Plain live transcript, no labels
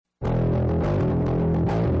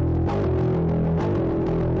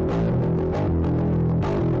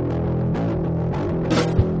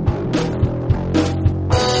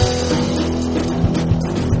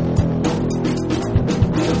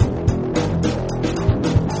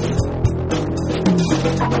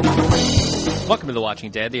Welcome to The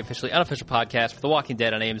Walking Dead, the officially unofficial podcast for The Walking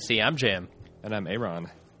Dead on AMC. I'm Jim. And I'm Aaron.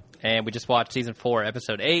 And we just watched Season 4,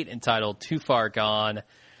 Episode 8, entitled Too Far Gone.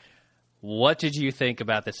 What did you think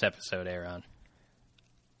about this episode, Aaron?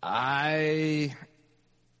 It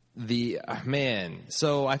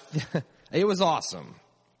was awesome.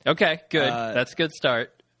 Okay, good. That's a good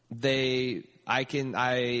start. I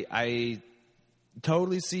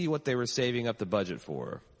totally see what they were saving up the budget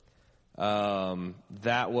for.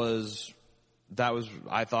 That was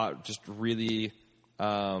I thought just really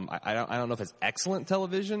I don't know if it's excellent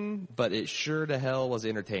television, but it sure to hell was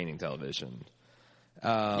entertaining television.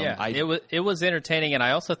 It was entertaining, and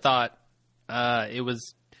I also thought it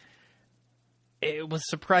was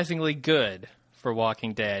surprisingly good for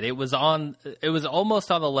Walking Dead. It was almost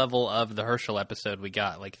on the level of the Herschel episode we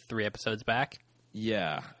got like 3 episodes back.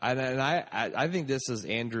 Yeah, and I think this is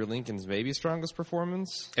Andrew Lincoln's maybe strongest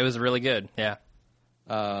performance. It was really good. Yeah.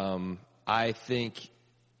 I think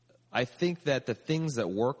that the things that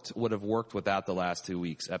worked would have worked without the last 2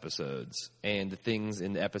 weeks' episodes, and the things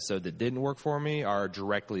in the episode that didn't work for me are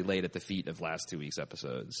directly laid at the feet of last 2 weeks'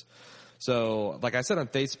 episodes. So, like I said on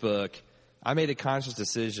Facebook, I made a conscious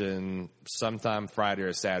decision sometime Friday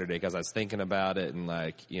or Saturday because I was thinking about it and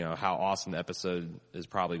how awesome the episode is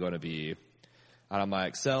probably going to be. And I'm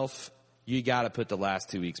like, you got to put the last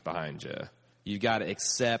 2 weeks behind you. You got to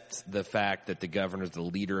accept the fact that the governor's the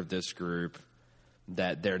leader of this group,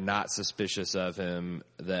 that they're not suspicious of him,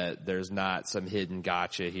 that there's not some hidden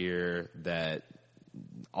gotcha here, that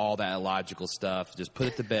all that illogical stuff, just put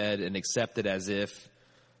it to bed and accept it as if,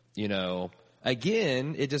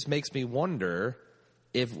 again, it just makes me wonder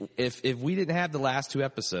if we didn't have the last 2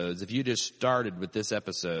 episodes, if you just started with this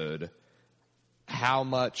episode, how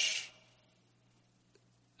much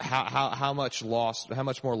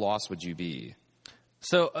more lost would you be?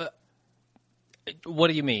 So, what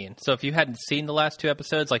do you mean? So if you hadn't seen the last 2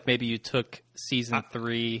 episodes, like maybe you took season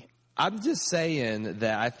 3... I'm just saying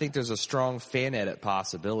that I think there's a strong fan edit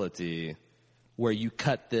possibility where you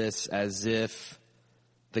cut this as if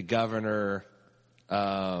the governor,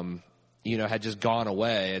 had just gone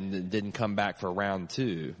away and didn't come back for round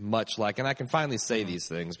 2. Much like, and I can finally say these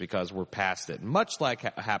things because we're past it, much like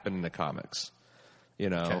happened in the comics,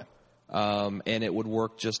 Okay. And it would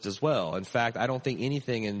work just as well. In fact, I don't think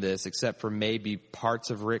anything in this, except for maybe parts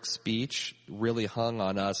of Rick's speech, really hung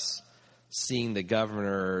on us seeing the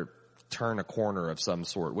governor turn a corner of some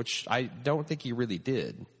sort, which I don't think he really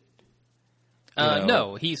did.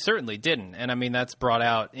 No, he certainly didn't. And I mean, that's brought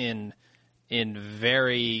out in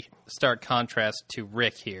very stark contrast to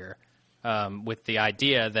Rick here, with the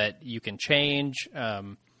idea that you can change.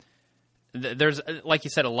 There's, like you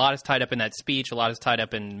said, a lot is tied up in that speech. A lot is tied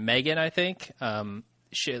up in Megan, I think.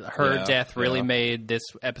 Her death really made this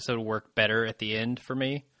episode work better at the end for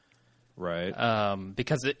me. Right.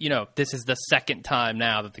 Because, this is the second time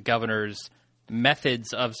now that the governor's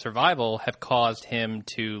methods of survival have caused him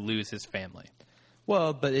to lose his family.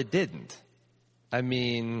 Well, but it didn't. I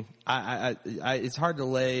mean, it's hard to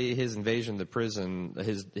lay his invasion of the prison,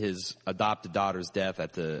 his adopted daughter's death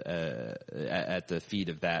at the feet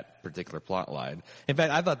of that particular plot line. In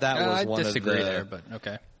fact, I thought that was one of the... I disagree there, but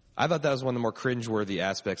okay. I thought that was one of the more cringeworthy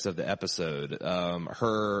aspects of the episode.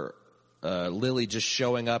 Lily just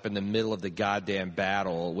showing up in the middle of the goddamn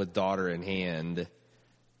battle with daughter in hand,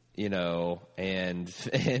 and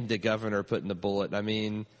the governor putting the bullet. I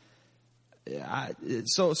mean...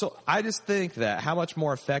 So I just think that how much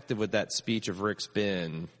more effective would that speech of Rick's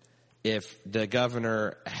been if the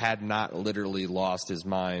governor had not literally lost his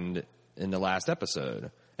mind in the last episode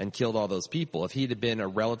and killed all those people? If he'd have been a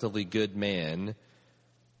relatively good man,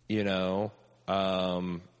 I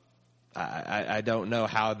don't know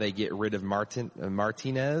how they get rid of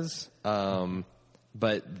Martinez.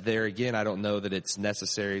 But there again, I don't know that it's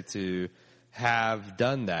necessary to have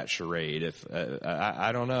done that charade. If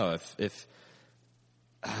I don't know if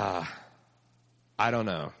I don't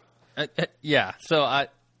know. Yeah. So I'm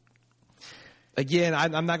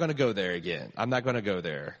not going to go there again. I'm not going to go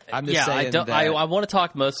there. I'm just saying I want to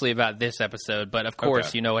talk mostly about this episode, but of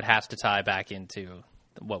course, it has to tie back into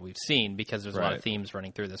what we've seen because there's a lot of themes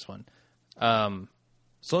running through this one.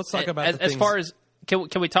 So let's talk about as far as can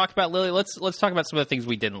we talk about Lily? Let's talk about some of the things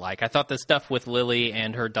we didn't like. I thought the stuff with Lily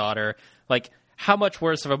and her daughter, like, how much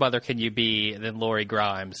worse of a mother can you be than Lori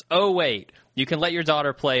Grimes? Oh, wait. You can let your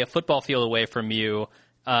daughter play a football field away from you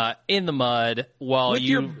in the mud while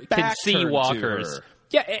you can see walkers.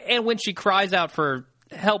 Yeah, and when she cries out for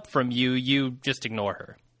help from you, you just ignore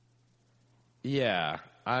her. Yeah.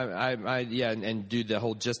 And do the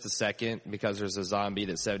whole just a second because there's a zombie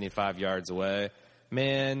that's 75 yards away.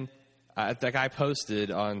 Man, I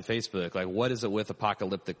posted on Facebook, like, what is it with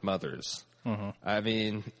apocalyptic mothers? Mm-hmm. I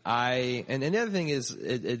mean, and the other thing is,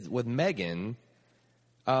 with Megan,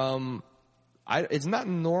 it's not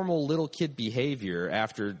normal little kid behavior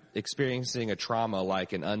after experiencing a trauma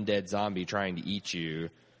like an undead zombie trying to eat you.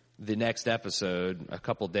 The next episode, a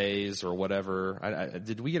couple days or whatever.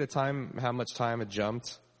 Did we get how much time it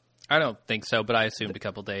jumped? I don't think so, but I assumed a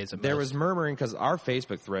couple days. There was murmuring because our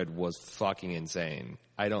Facebook thread was fucking insane.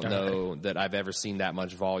 I don't know that I've ever seen that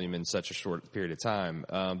much volume in such a short period of time.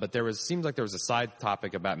 But seems like there was a side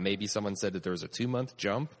topic about maybe someone said that there was a 2-month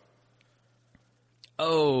jump.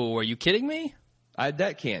 Oh, are you kidding me?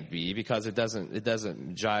 That can't be because it doesn't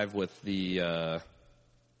jive with the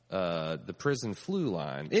prison flu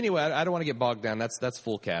line. Anyway, I don't want to get bogged down. That's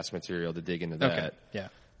full cast material to dig into that. Okay.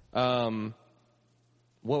 Yeah.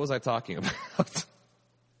 What was I talking about?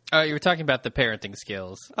 You were talking about the parenting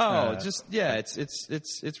skills.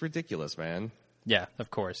 It's ridiculous, man. Yeah,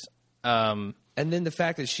 of course. And then the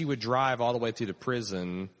fact that she would drive all the way to the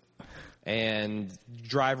prison and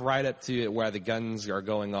drive right up to it where the guns are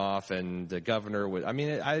going off, and the governor would. I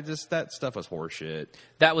mean, that stuff was horseshit.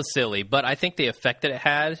 That was silly, but I think the effect that it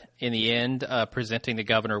had in the end, presenting the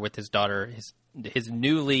governor with his daughter, his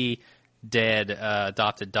newly dead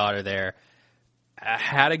adopted daughter, there,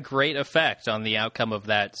 had a great effect on the outcome of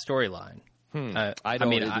that storyline.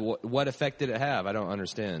 What effect did it have? I don't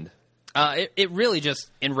understand. It really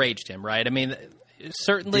just enraged him, right? I mean,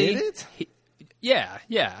 certainly. Did it?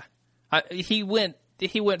 Yeah. He went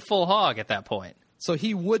full hog at that point. So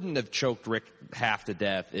he wouldn't have choked Rick half to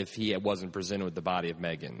death if he wasn't presented with the body of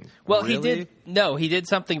Megan. Well, really? he did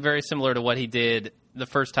something very similar to what he did the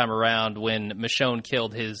first time around when Michonne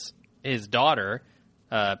killed his daughter,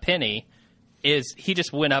 Penny. He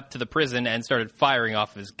just went up to the prison and started firing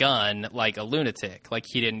off his gun like a lunatic, like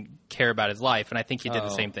he didn't care about his life, and I think he did the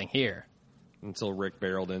same thing here. Until Rick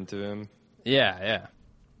barreled into him? Yeah.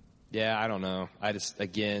 Yeah, I don't know. I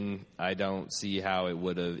don't see how it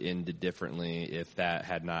would have ended differently if that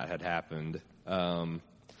had happened. But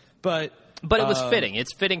it was fitting.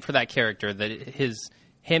 It's fitting for that character that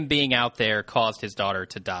him being out there caused his daughter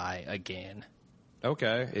to die again.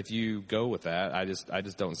 Okay, if you go with that, I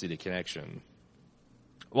just don't see the connection.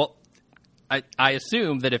 Well, I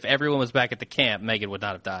assume that if everyone was back at the camp, Megan would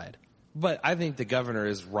not have died. But I think the governor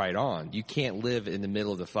is right on. You can't live in the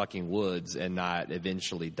middle of the fucking woods and not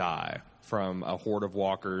eventually die from a horde of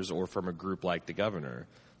walkers or from a group like the governor.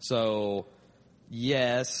 So,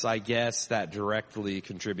 yes, I guess that directly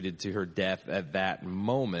contributed to her death at that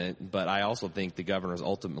moment, but I also think the governor is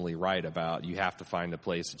ultimately right about you have to find a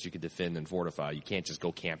place that you can defend and fortify. You can't just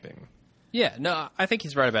go camping. Yeah, no, I think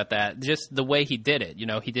he's right about that. Just the way he did it. You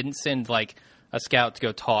know, he didn't send, like, a scout to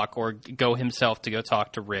go talk or go himself to go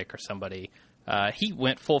talk to Rick or somebody. He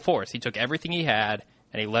went full force. He took everything he had,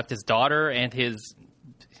 and he left his daughter and his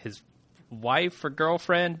wife or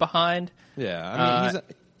girlfriend behind. Yeah, I mean,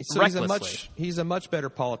 he's a much better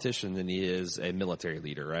politician than he is a military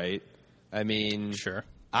leader, right? I mean, sure.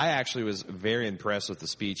 I actually was very impressed with the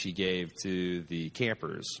speech he gave to the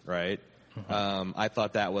campers, right? Mm-hmm. I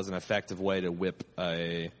thought that was an effective way to whip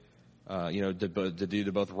to do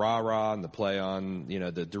to both rah-rah and the play on,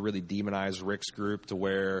 to really demonize Rick's group to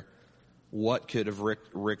where what could have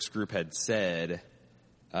Rick's group had said,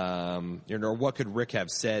 or what could Rick have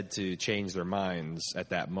said to change their minds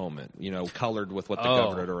at that moment, colored with what the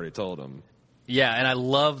governor had already told them. Yeah, and I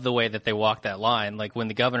love the way that they walk that line. Like when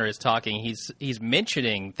the governor is talking, he's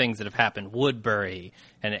mentioning things that have happened, Woodbury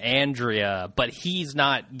and Andrea, but he's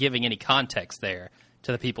not giving any context there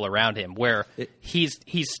to the people around him, where he's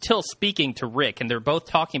still speaking to Rick, and they're both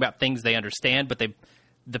talking about things they understand, but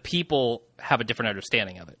the people have a different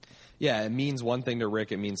understanding of it. Yeah, it means one thing to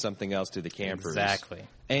Rick, it means something else to the campers. Exactly.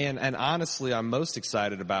 And honestly, I'm most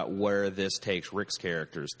excited about where this takes Rick's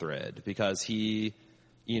character's thread, because he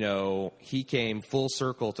came full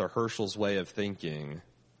circle to Herschel's way of thinking,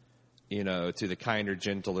 to the kinder,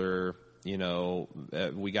 gentler,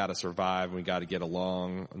 we got to survive, we got to get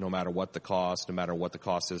along no matter what the cost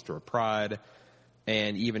is to our pride.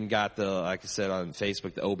 And even got like I said on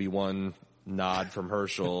Facebook, the Obi-Wan nod from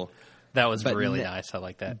Herschel. That was really nice. I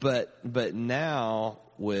like that. But now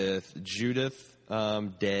with Judith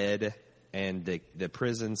dead and the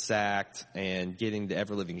prison sacked and getting the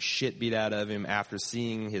ever-living shit beat out of him after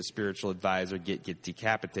seeing his spiritual advisor get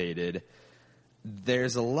decapitated,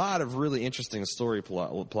 there's a lot of really interesting story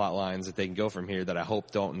plot lines that they can go from here that I hope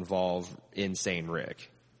don't involve insane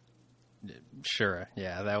Rick. Sure,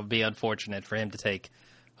 yeah, that would be unfortunate for him to take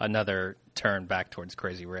another turn back towards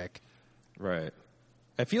Crazy Rick. Right.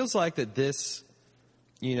 It feels like that this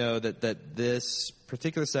that this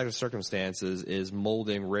particular set of circumstances is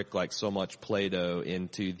molding Rick like so much Play-Doh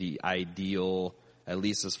into the ideal, at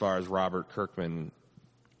least as far as Robert Kirkman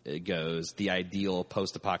goes, the ideal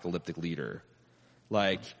post-apocalyptic leader.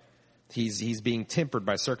 Like, he's being tempered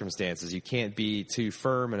by circumstances. You can't be too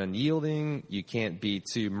firm and unyielding. You can't be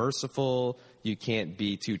too merciful. You can't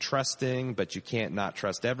be too trusting, but you can't not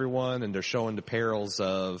trust everyone. And they're showing the perils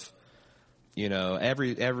of,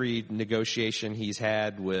 every negotiation he's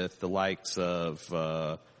had with the likes of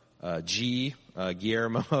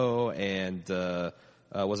Guillermo, and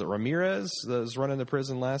was it Ramirez that was running the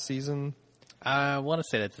prison last season? I want to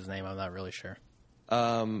say that's his name. I'm not really sure.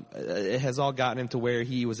 It has all gotten him to where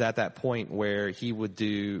he was at that point where he would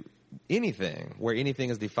do anything, where anything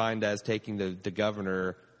is defined as taking the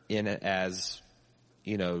governor in as,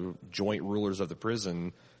 joint rulers of the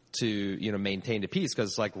prison to, maintain the peace.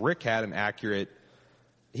 Because, like, Rick had an accurate,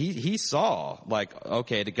 he saw, like,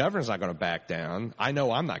 okay, the governor's not going to back down. I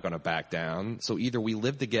know I'm not going to back down. So either we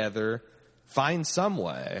live together, find some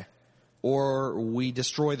way, or we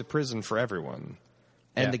destroy the prison for everyone.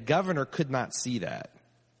 And the governor could not see that.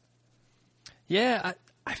 Yeah,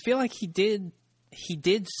 I feel like he did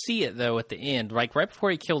see it, though, at the end. Like, right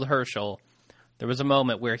before he killed Herschel, there was a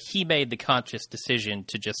moment where he made the conscious decision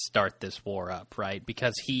to just start this war up, right?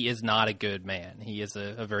 Because he is not a good man. He is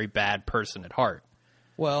a very bad person at heart.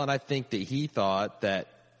 Well, and I think that he thought that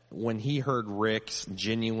when he heard Rick's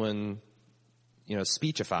genuine,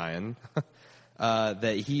 speechifying,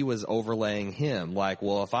 that he was overlaying him. Like,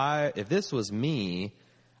 well, if this was me,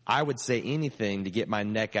 I would say anything to get my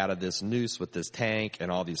neck out of this noose with this tank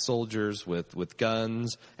and all these soldiers with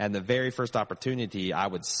guns. And the very first opportunity, I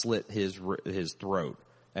would slit his throat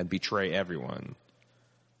and betray everyone.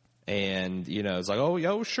 And it's like,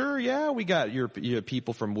 oh, sure, yeah, we got your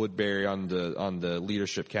people from Woodbury on the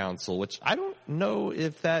leadership council, which I don't know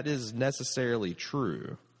if that is necessarily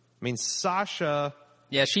true. I mean, Sasha.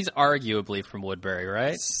 Yeah, she's arguably from Woodbury,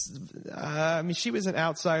 right? She was an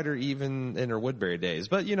outsider even in her Woodbury days,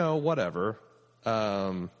 but whatever.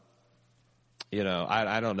 I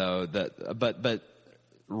don't know that, but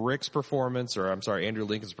Rick's performance, Andrew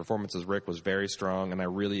Lincoln's performance as Rick was very strong, and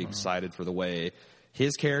I'm really excited for the way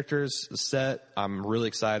his character is set. I'm really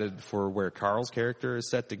excited for where Carl's character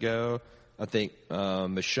is set to go. I think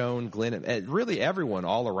Michonne, Glenn, really everyone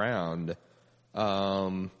all around.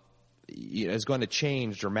 Is going to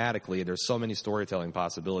change dramatically. There's so many storytelling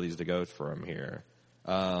possibilities to go from here.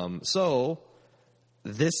 So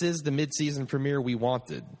this is the mid-season premiere we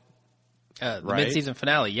wanted. The right? mid-season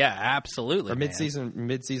finale, yeah, absolutely. Or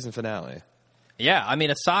mid-season finale. Yeah, I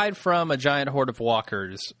mean, aside from a giant horde of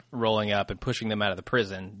walkers rolling up and pushing them out of the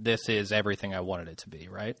prison, this is everything I wanted it to be,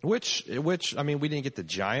 right? Which I mean, we didn't get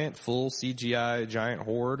the full CGI giant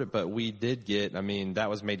horde, but we did get, that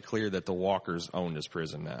was made clear that the walkers own this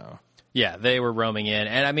prison now. Yeah, they were roaming in.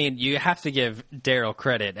 And, I mean, you have to give Daryl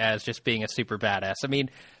credit as just being a super badass. I mean,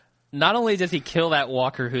 not only does he kill that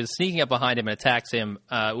walker who's sneaking up behind him and attacks him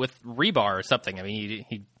with rebar or something. I mean,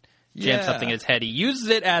 he jams something in his head. He uses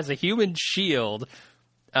it as a human shield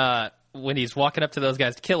when he's walking up to those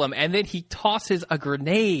guys to kill him. And then he tosses a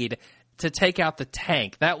grenade to take out the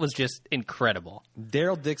tank. That was just incredible.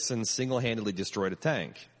 Daryl Dixon single-handedly destroyed a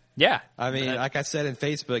tank. Yeah. I mean, like I said in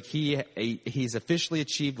Facebook, he's officially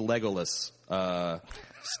achieved Legolas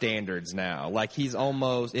standards now. Like, he's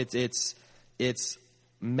almost it's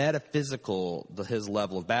metaphysical, his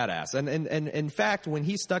level of badass. And in fact, when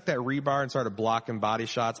he stuck that rebar and started blocking body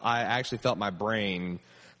shots, I actually felt my brain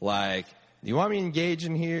like, do you want me to engage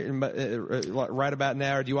in here right about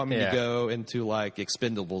now, or do you want me to go into like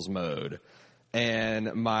Expendables mode?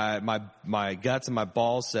 And my guts and my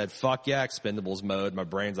balls said, fuck yeah, Expendables mode. My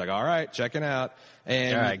brain's like, all right, checking out.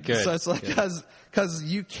 And all right, good. So it's like, cause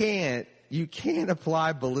you can't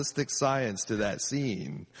apply ballistic science to that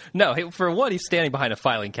scene. No, for one, he's standing behind a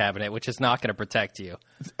filing cabinet, which is not going to protect you.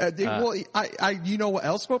 Well, you know what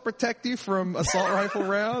else will protect you from assault rifle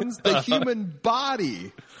rounds? The human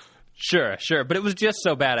body. Sure. But it was just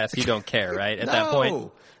so badass you don't care, right? At that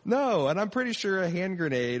point. No, and I'm pretty sure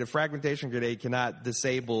a fragmentation grenade cannot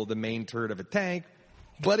disable the main turret of a tank,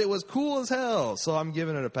 but it was cool as hell, so I'm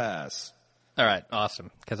giving it a pass. All right, awesome,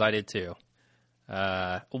 because I did too.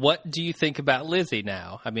 What do you think about Lizzie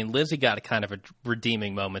now? I mean, Lizzie got a kind of a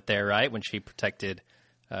redeeming moment there, right, when she protected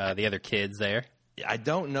the other kids there. I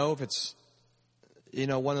don't know if it's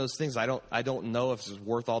one of those things. I don't know if it's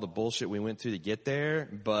worth all the bullshit we went through to get there,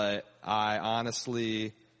 but I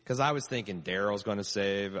honestly... Because I was thinking Daryl's going to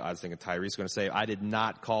save. I was thinking Tyrese's going to save. I did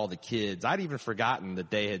not call the kids. I'd even forgotten that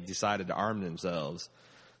they had decided to arm themselves.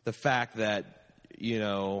 The fact that,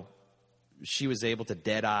 she was able to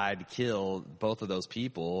dead-eyed kill both of those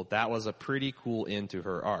people, that was a pretty cool end to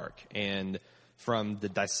her arc. And from the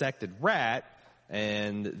dissected rat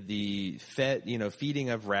and the feeding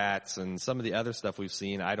of rats and some of the other stuff we've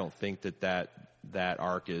seen, I don't think that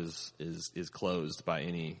arc is closed by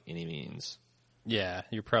any means. Yeah,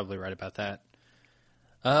 you're probably right about that.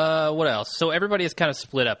 What else? So everybody is kind of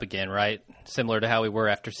split up again, right? Similar to how we were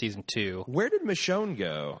after season 2. Where did Michonne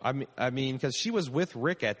go? I mean, because she was with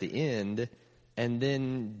Rick at the end, and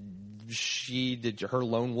then she did her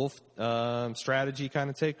lone wolf strategy kind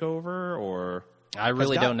of take over, or I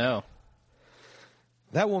really don't know.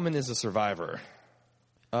 That woman is a survivor.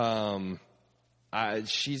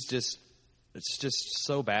 She's just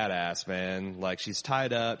so badass, man. Like, she's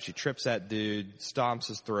tied up, she trips that dude, stomps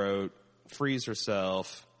his throat, frees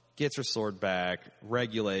herself, gets her sword back,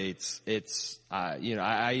 regulates. It's,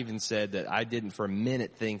 I even said that I didn't for a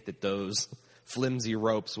minute think that those flimsy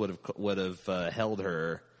ropes would have held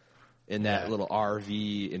her in that little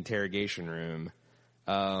RV interrogation room.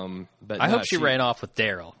 But I hope she ran off with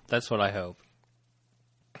Daryl. That's what I hope.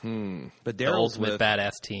 But the ultimate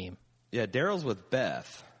badass team. Yeah, Daryl's with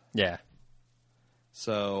Beth. Yeah.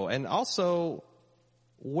 So, and also,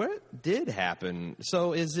 what did happen?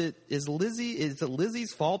 So, is it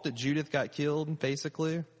Lizzie's fault that Judith got killed,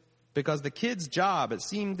 basically? Because the kid's job, it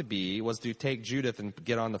seemed to be, was to take Judith and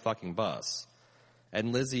get on the fucking bus.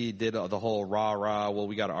 And Lizzie did the whole rah, well,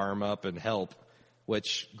 we got to arm up and help,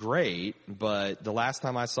 which, great, but the last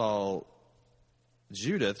time I saw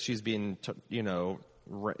Judith, she's being,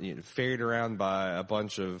 ferried around by a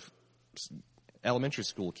bunch of elementary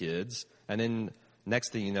school kids, and then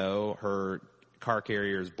next thing you know, her car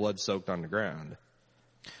carrier is blood-soaked on the ground.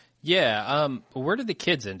 Yeah, where did the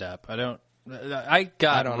kids end up? I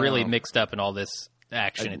got really mixed up in all this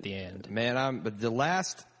action at the end. Man,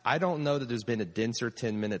 I don't know that there's been a denser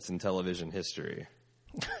 10 minutes in television history.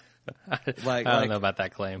 I don't know about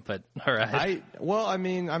that claim, but all right.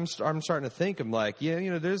 I'm starting to think, I'm like,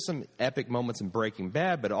 there's some epic moments in Breaking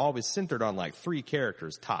Bad, but it always centered on like 3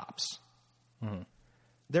 characters tops. Mm-hmm.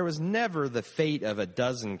 There was never the fate of a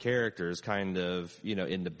dozen characters kind of,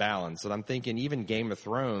 in the balance. And I'm thinking even Game of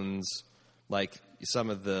Thrones, like some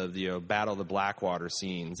of the Battle of the Blackwater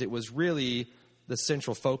scenes, it was really the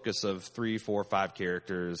central focus of 3, 4, 5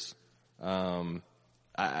 characters.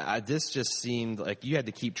 This just seemed like you had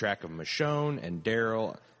to keep track of Michonne and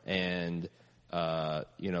Daryl and,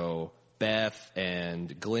 Beth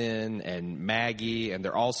and Glenn and Maggie, and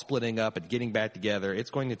they're all splitting up and getting back together.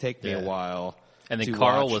 It's going to take me a while. And then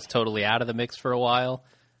Carl was totally out of the mix for a while.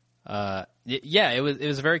 It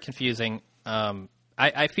was very confusing.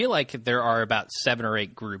 I feel like there are about 7 or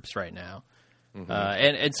 8 groups right now. Mm-hmm.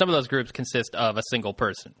 And some of those groups consist of a single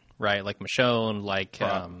person, right? Like Michonne, like...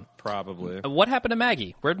 Probably. What happened to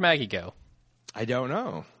Maggie? Where'd Maggie go? I don't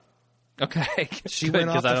know. Okay. She went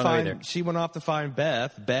off to find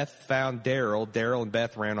Beth. Beth found Daryl. Daryl and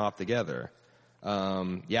Beth ran off together.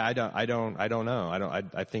 I don't know.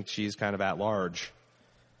 I think she's kind of at large.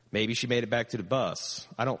 Maybe she made it back to the bus.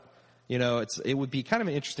 It would be kind of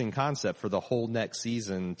an interesting concept for the whole next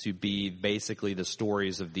season to be basically the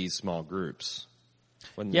stories of these small groups.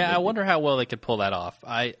 I wonder how well they could pull that off.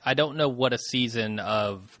 I don't know what a season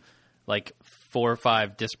of like 4 or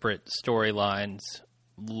 5 disparate storylines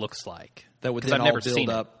looks like. That would then all build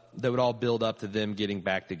up. That would all build up to them getting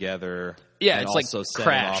back together. Yeah, it's like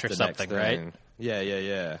Crash or something, right?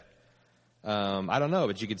 Yeah. I don't know,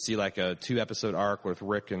 but you could see like a 2-episode arc with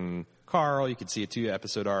Rick and Carl. You could see a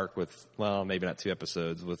 2-episode arc with, well, maybe not 2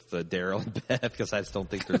 episodes with Daryl and Beth, because I just don't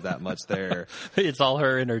think there's that much there. It's all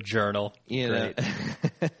her in her journal. Great.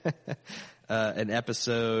 An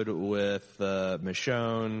episode with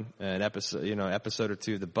Michonne, an episode or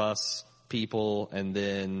 2 of the bus people, and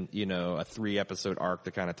then a 3-episode arc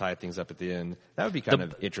to kind of tie things up at the end. That would be kind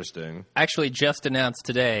of interesting. Actually, just announced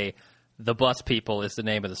today, The Bus People is the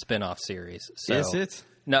name of the spinoff series. So, is it?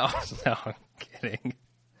 No, I'm kidding.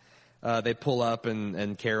 They pull up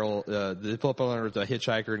and Carol, they pull up on the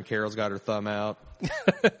hitchhiker and Carol's got her thumb out.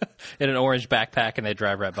 In an orange backpack, and they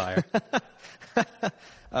drive right by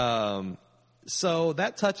her. So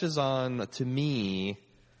that touches on, to me,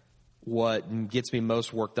 what gets me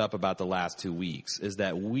most worked up about the last 2 weeks is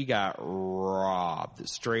that we got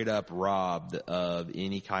straight up robbed of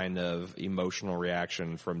any kind of emotional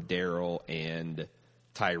reaction from Daryl and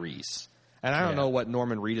Tyrese. And I don't know what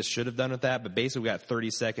Norman Reedus should have done with that, but basically we got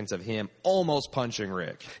 30 seconds of him almost punching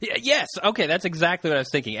Rick. Yes. Okay, that's exactly what I was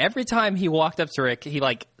thinking. Every time he walked up to Rick, he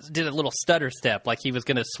did a little stutter step like he was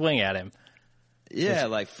going to swing at him. Yeah,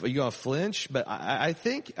 like, are you going to flinch? But I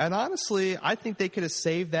think, and honestly, I think they could have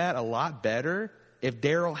saved that a lot better if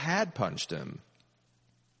Daryl had punched him.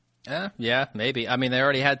 Yeah, maybe. I mean, they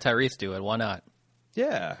already had Tyrese do it. Why not?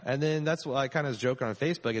 Yeah, and then that's what I kind of was joking on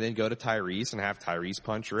Facebook, and then go to Tyrese and have Tyrese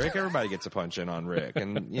punch Rick. Everybody gets a punch in on Rick,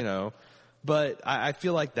 and But I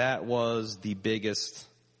feel like that was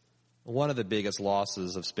one of the biggest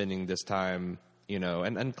losses of spending this time,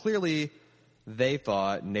 and clearly they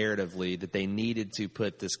thought narratively that they needed to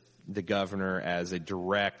put the governor as a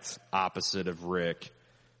direct opposite of Rick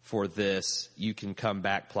for this. You can come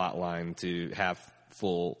back plot line to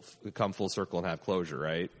come full circle and have closure,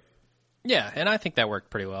 right? Yeah, and I think that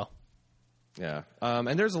worked pretty well. Yeah,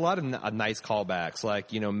 and there's a lot of nice callbacks,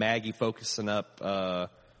 like Maggie focusing up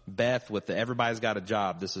Beth with the "everybody's got a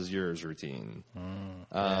job, this is yours" routine.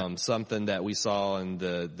 Something that we saw in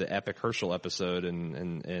the epic Herschel episode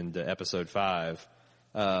in episode 5.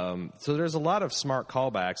 So there's a lot of smart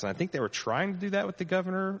callbacks, and I think they were trying to do that with the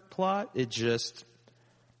governor plot. It just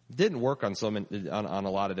didn't work on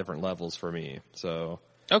a lot of different levels for me. So.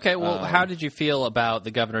 Okay, well, how did you feel about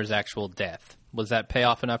the governor's actual death? Was that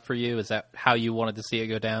payoff enough for you? Is that how you wanted to see it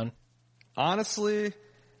go down? Honestly,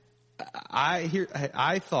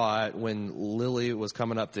 I thought when Lily was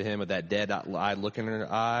coming up to him with that dead-eyed look in her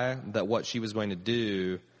eye, that what she was going to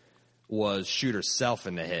do was shoot herself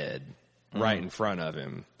in the head right in front of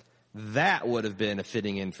him. That would have been a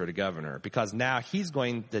fitting end for the governor, because now he's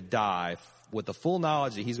going to die with the full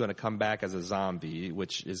knowledge that he's going to come back as a zombie,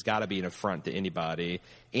 which has got to be an affront to anybody.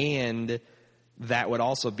 And that would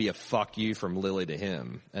also be a fuck you from Lily to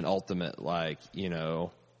him. An ultimate, not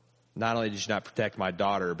only did you not protect my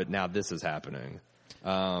daughter, but now this is happening.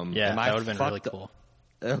 That would have been really cool.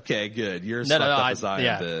 Okay, good. You're as fucked up as I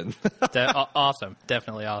am then. Awesome.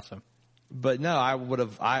 Definitely awesome. But no, I would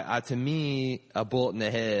have, to me, a bullet in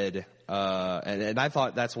the head. And I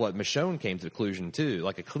thought that's what Michonne came to the conclusion too.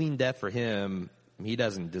 Like a clean death for him, he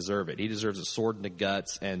doesn't deserve it. He deserves a sword in the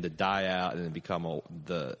guts and to die out and then become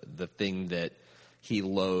the thing that he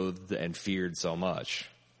loathed and feared so much.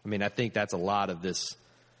 I mean, I think that's a lot of this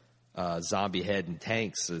zombie head and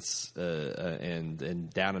tanks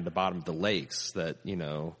and down in the bottom of the lakes that,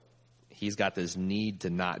 he's got this need to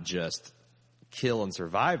not just kill and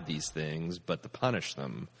survive these things, but to punish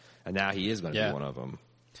them. And now he is going to be one of them.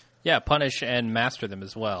 Yeah, punish and master them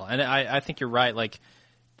as well. And I think you're right. Like,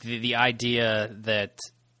 the idea that,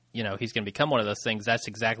 he's going to become one of those things, that's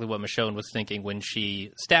exactly what Michonne was thinking when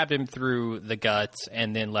she stabbed him through the guts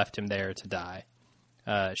and then left him there to die.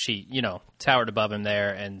 She, towered above him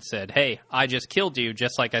there and said, "Hey, I just killed you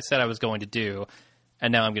just like I said I was going to do,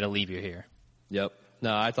 and now I'm going to leave you here." Yep.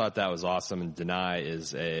 No, I thought that was awesome, and Denai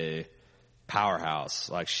is a powerhouse.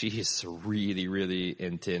 Like, she's a really, really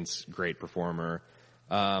intense, great performer.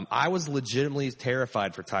 I was legitimately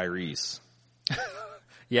terrified for Tyrese.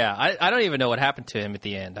 Yeah, I don't even know what happened to him at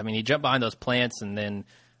the end. I mean, he jumped behind those plants, and then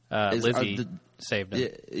Lizzie saved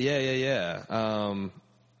him. Yeah.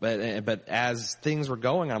 But as things were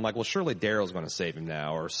going, I'm like, well, surely Daryl's going to save him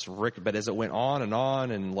now, or Rick. But as it went on, and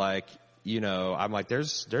I'm like,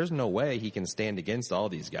 there's no way he can stand against all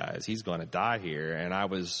these guys. He's going to die here, and I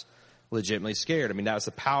was legitimately scared. I mean, that was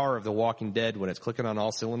the power of The Walking Dead when it's clicking on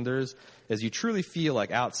all cylinders, is you truly feel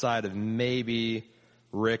like outside of maybe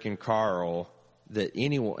Rick and Carl, that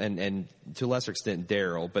anyone, and to a lesser extent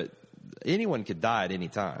Daryl, but anyone could die at any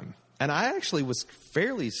time. And I actually was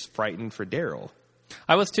fairly frightened for Daryl.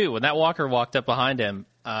 I was too. When that walker walked up behind him,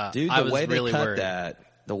 the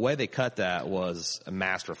way they cut that was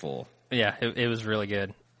masterful. Yeah, it was really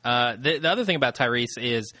good. The other thing about Tyrese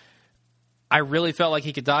is I really felt like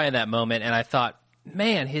he could die in that moment, and I thought,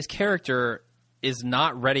 man, his character is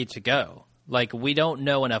not ready to go. Like, we don't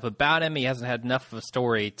know enough about him. He hasn't had enough of a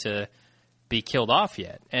story to be killed off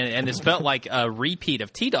yet. And this felt like a repeat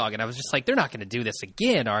of T-Dog, and I was just like, they're not going to do this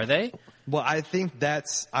again, are they? Well, I think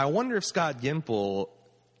I wonder if Scott Gimple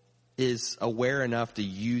is aware enough to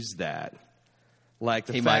use that. Like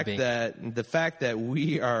the fact that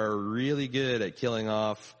we are really good at killing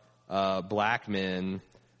off black men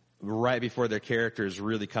right before their characters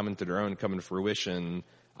really come into their own, come into fruition.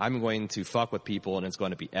 I'm going to fuck with people, and it's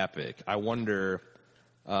going to be epic. I wonder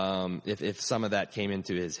if some of that came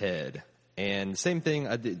into his head. And same thing,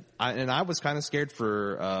 I was kind of scared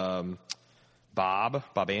for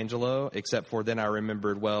Bob Angelo, except for then I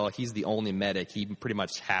remembered, well, he's the only medic. He pretty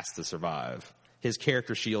much has to survive. His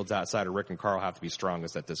character shields outside of Rick and Carl have to be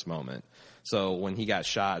strongest at this moment. So when he got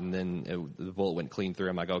shot and then the bullet went clean through,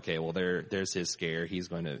 I'm like, okay, well, there's his scare. He's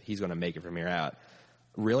going to make it from here out.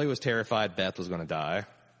 Really was terrified Beth was going to die.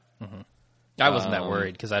 Mm-hmm. I wasn't that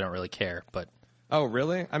worried because I don't really care. But oh,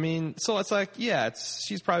 really? I mean, so it's like, yeah,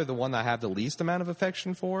 she's probably the one that I have the least amount of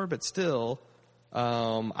affection for, but still,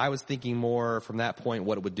 I was thinking more from that point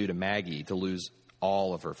what it would do to Maggie to lose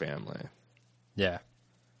all of her family. Yeah.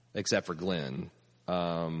 Except for Glenn.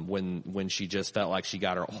 When she just felt like she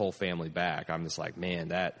got her whole family back, I'm just like,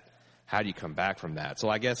 man, how do you come back from that? So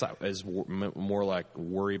I guess I was more like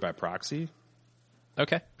worry by proxy.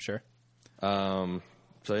 Okay, sure. So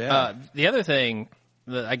yeah. The other thing,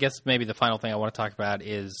 I guess maybe the final thing I want to talk about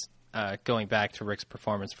is going back to Rick's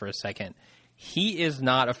performance for a second. He is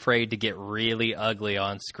not afraid to get really ugly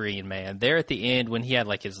on screen, man. There at the end when he had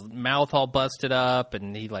like his mouth all busted up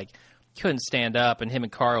and he like couldn't stand up, and him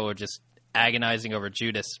and Carl were just agonizing over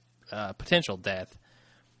Judith's potential death.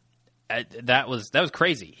 That was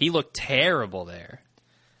crazy. He looked terrible there.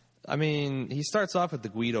 I mean, he starts off with the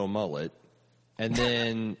Guido mullet, and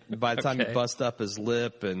then by the time he busts up his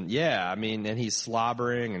lip, and and he's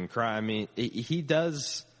slobbering and crying. I mean, he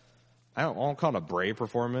does. I won't call it a brave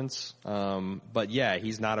performance, but yeah,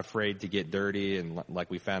 he's not afraid to get dirty, and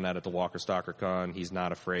like we found out at the Walker Stalker Con, he's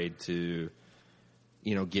not afraid to,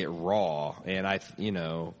 get raw. And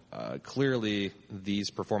clearly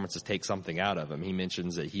these performances take something out of him. He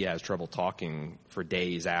mentions that he has trouble talking for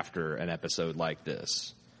days after an episode like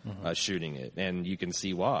this, shooting it, and you can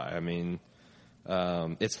see why. I mean,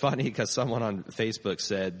 it's funny because someone on Facebook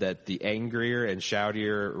said that the angrier and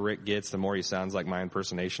shoutier Rick gets, the more he sounds like my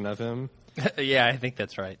impersonation of him. Yeah, I think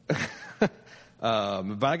that's right. But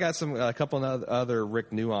I got a couple of other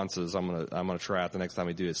Rick nuances I'm gonna try out the next time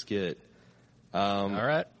we do a skit. All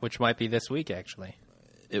right, which might be this week, actually.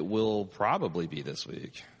 It will probably be this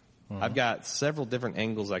week. I've got several different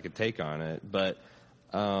angles I could take on it, but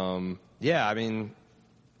I mean,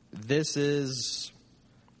 this is.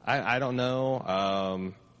 I don't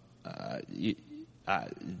know.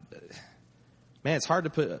 Man, it's hard to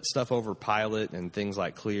put stuff over Pilot and things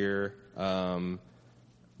like Clear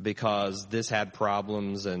because this had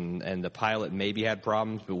problems and the Pilot maybe had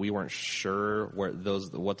problems, but we weren't sure what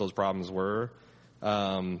those problems were.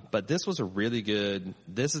 But this was a really good.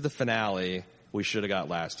 This is the finale we should have got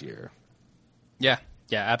last year. Yeah,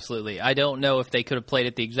 absolutely. I don't know if they could have played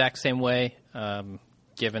it the exact same way,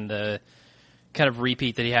 given the kind of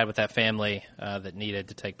repeat that he had with that family that needed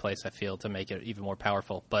to take place, I feel, to make it even more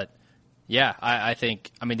powerful. But, yeah, I think,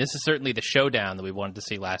 this is certainly the showdown that we wanted to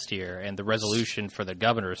see last year and the resolution for the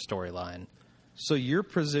governor's storyline. So your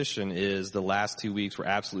position is the last 2 weeks were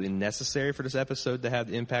absolutely necessary for this episode to have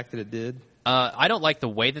the impact that it did? I don't like the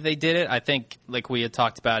way that they did it. I think, like we had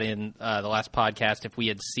talked about in the last podcast, if we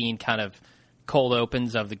had seen kind of cold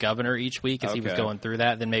opens of the governor each week as he was going through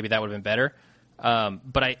that, then maybe that would have been better.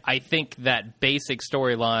 But I think that basic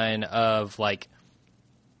storyline of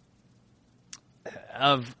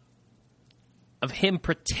him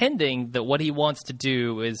pretending that what he wants to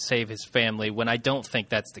do is save his family, when I don't think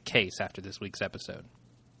that's the case after this week's episode.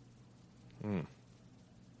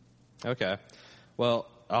 Okay. Well,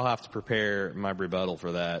 I'll have to prepare my rebuttal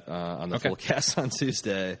for that on the full cast on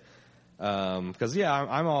Tuesday. Because,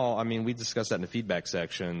 we discussed that in the feedback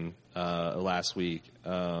section last week.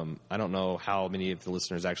 I don't know how many of the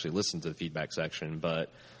listeners actually listened to the feedback section, but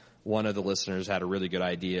one of the listeners had a really good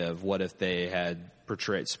idea of what if they had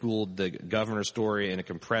spooled the governor story in a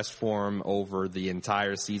compressed form over the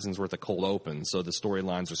entire season's worth of cold open, so the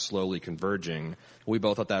storylines are slowly converging. We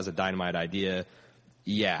both thought that was a dynamite idea.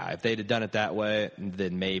 Yeah, if they'd have done it that way,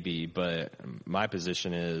 then maybe. But my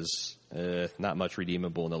position is not much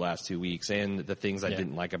redeemable in the last 2 weeks, and the things I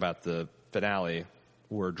didn't like about the finale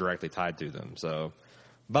were directly tied to them. So,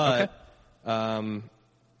 but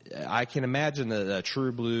I can imagine that a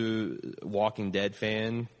true blue Walking Dead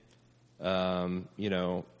fan, that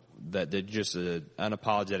they're just an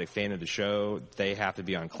unapologetic fan of the show, they have to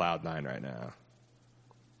be on cloud nine right now.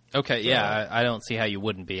 Okay, yeah, I don't see how you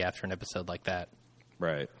wouldn't be after an episode like that.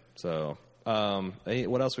 Right. So,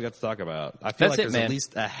 what else we got to talk about? I feel there's at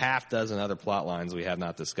least a half dozen other plot lines we have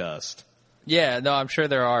not discussed. Yeah, no, I'm sure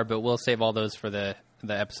there are, but we'll save all those for the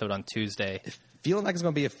episode on Tuesday. Feeling like it's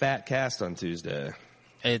going to be a fat cast on Tuesday.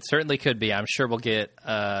 It certainly could be. I'm sure we'll get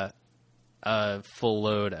a full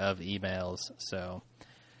load of emails. So,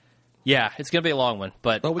 yeah, it's going to be a long one,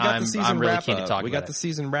 but we got the season I'm really wrap keen to up. talk about it. We got the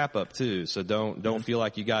season wrap up too, so don't feel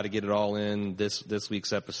like you got to get it all in this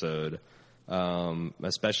week's episode.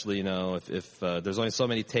 Especially, if there's only so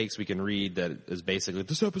many takes we can read that is basically,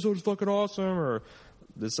 this episode is fucking awesome, or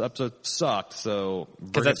this episode sucked, so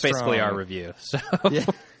because that's basically our review. So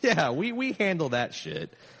yeah, we handle that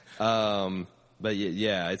shit. But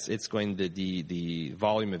yeah, it's going to the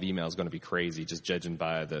volume of email is going to be crazy, just judging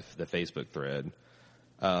by the Facebook thread.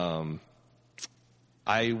 I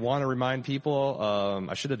want to remind people,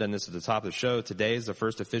 I should have done this at the top of the show. Today is the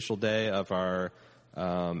first official day of our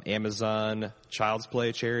Amazon Child's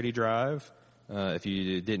Play charity drive. If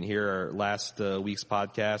you didn't hear our last week's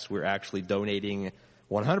podcast, we're actually donating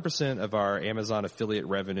 100% of our Amazon affiliate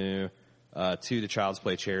revenue to the Child's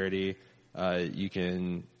Play charity.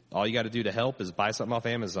 All you got to do to help is buy something off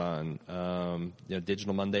Amazon.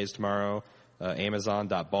 Digital Mondays tomorrow,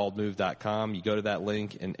 amazon.baldmove.com. You go to that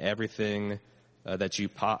link, and everything that you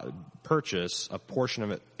purchase, a portion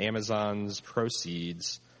of it, Amazon's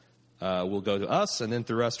proceeds, will go to us, and then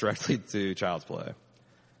through us directly to Child's Play.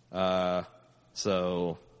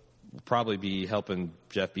 So we'll probably be helping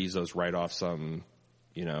Jeff Bezos write off some,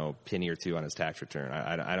 penny or two on his tax return.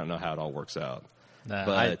 I don't know how it all works out.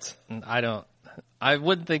 But I don't. I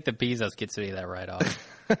wouldn't think that Bezos gets any of that write-off.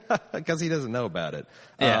 Because he doesn't know about it.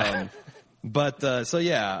 Yeah.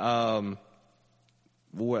 I'm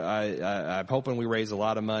hoping we raise a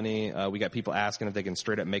lot of money. We got people asking if they can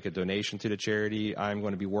straight up make a donation to the charity. I'm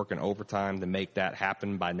going to be working overtime to make that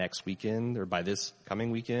happen by next weekend or by this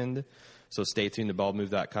coming weekend. So stay tuned to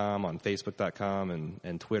baldmove.com, on facebook.com,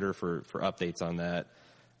 and Twitter for updates on that.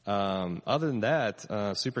 Other than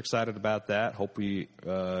that, super excited about that. Hope we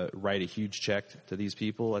write a huge check to these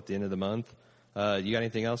people at the end of the month. You got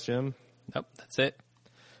anything else, Jim? Nope, that's it.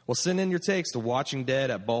 Well, send in your takes to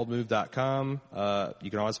watchingdead@baldmove.com. You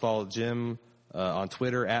can always follow Jim on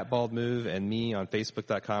Twitter @baldmove and me on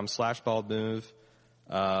facebook.com/baldmove.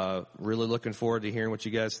 Really looking forward to hearing what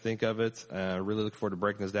you guys think of it. Really looking forward to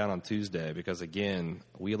breaking this down on Tuesday because, again,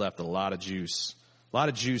 we left a lot of juice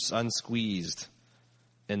unsqueezed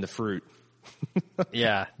in the fruit.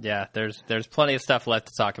 Yeah. There's plenty of stuff left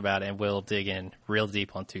to talk about, and we'll dig in real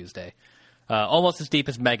deep on Tuesday. Almost as deep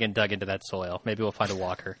as Megan dug into that soil. Maybe we'll find a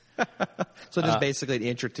walker. So just basically an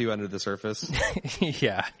inch or two under the surface?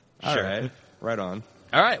 Yeah. All sure. right. Right on.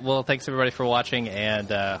 All right. Well, thanks everybody for watching, and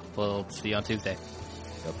we'll see you on Tuesday.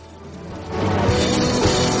 Yep.